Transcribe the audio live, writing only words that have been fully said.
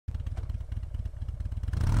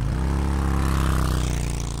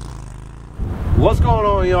What's going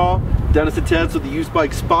on, y'all? Dennis and Ted's with the Used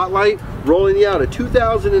Bike Spotlight, rolling you out a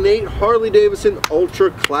 2008 Harley-Davidson Ultra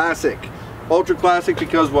Classic. Ultra Classic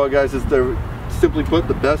because, well guys, it's the, simply put,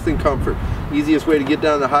 the best in comfort. Easiest way to get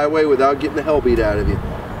down the highway without getting the hell beat out of you.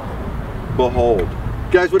 Behold.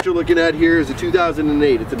 Guys, what you're looking at here is a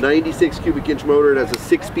 2008. It's a 96 cubic inch motor. It has a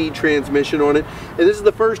 6-speed transmission on it. And this is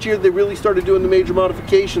the first year they really started doing the major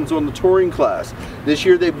modifications on the touring class. This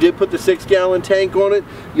year they did put the 6-gallon tank on it.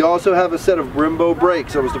 You also have a set of Brembo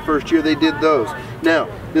brakes. That was the first year they did those. Now,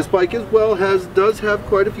 this bike as well does have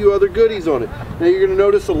quite a few other goodies on it. Now you're going to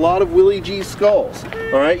notice a lot of Willie G skulls.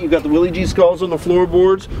 Alright, you've got the Willie G skulls on the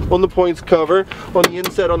floorboards, on the points cover, on the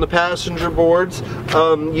inset on the passenger boards.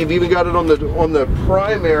 You've even got it on the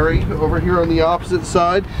primary over here on the opposite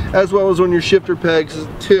side, as well as on your shifter pegs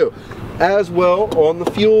too, as well on the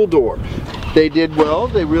fuel door. They did well.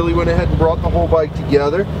 They really went ahead and brought the whole bike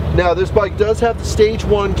together. Now this bike does have the stage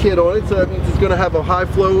 1 kit on it, so that means it's going to have a high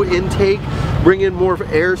flow intake, bring in more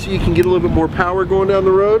air so you can get a little bit more power going down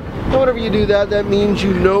the road. And whenever you do that, that means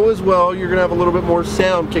you know as well you're going to have a little bit more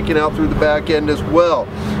sound kicking out through the back end as well.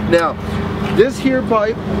 Now this here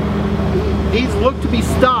pipe, these look to be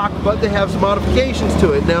stock, but they have some modifications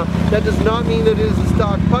to it. Now, that does not mean that it is a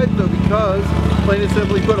stock pipe though, because, plain and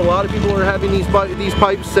simply put, a lot of people are having these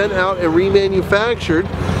pipes sent out and remanufactured,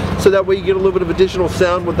 so that way you get a little bit of additional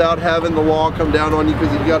sound without having the law come down on you,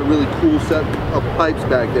 because you've got a really cool set of pipes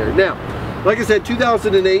back there. Now, like I said,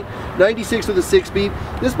 2008, 96 with a 6-speed.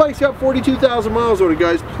 This bike's got 42,000 miles on it,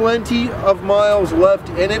 guys. Plenty of miles left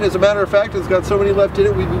in it. As a matter of fact, it's got so many left in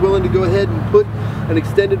it, we'd be willing to go ahead and put an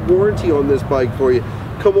extended warranty on this bike for you.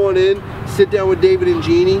 Come on in, sit down with David and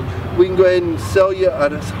Jeannie. We can go ahead and sell you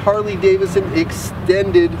a Harley-Davidson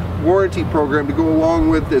extended warranty program to go along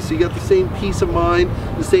with this. So you got the same peace of mind,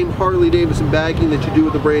 the same Harley-Davidson backing that you do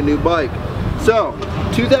with a brand new bike. So,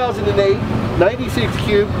 2008, 96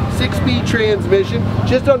 cube, 6-speed transmission,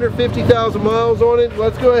 just under 50,000 miles on it.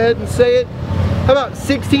 Let's go ahead and say it. How about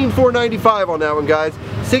 16,495 on that one, guys?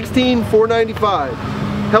 16,495.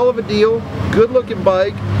 Hell of a deal. Good looking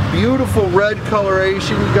bike. Beautiful red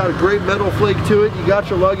coloration. You got a great metal flake to it. You got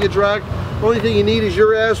your luggage rack. Only thing you need is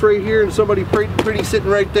your ass right here and somebody pretty sitting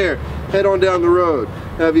right there. Head on down the road.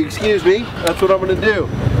 Now if you excuse me, that's what I'm going to do.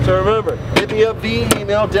 So remember, hit me up via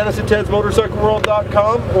email,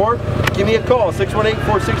 dennis@tedsmotorcycleworld.com, or give me a call,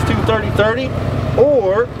 618-462-3030,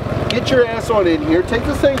 or get your ass on in here. Take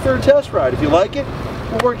this thing for a test ride. If you like it,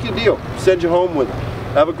 we'll work you a deal. Send you home with it.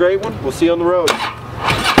 Have a great one. We'll see you on the road.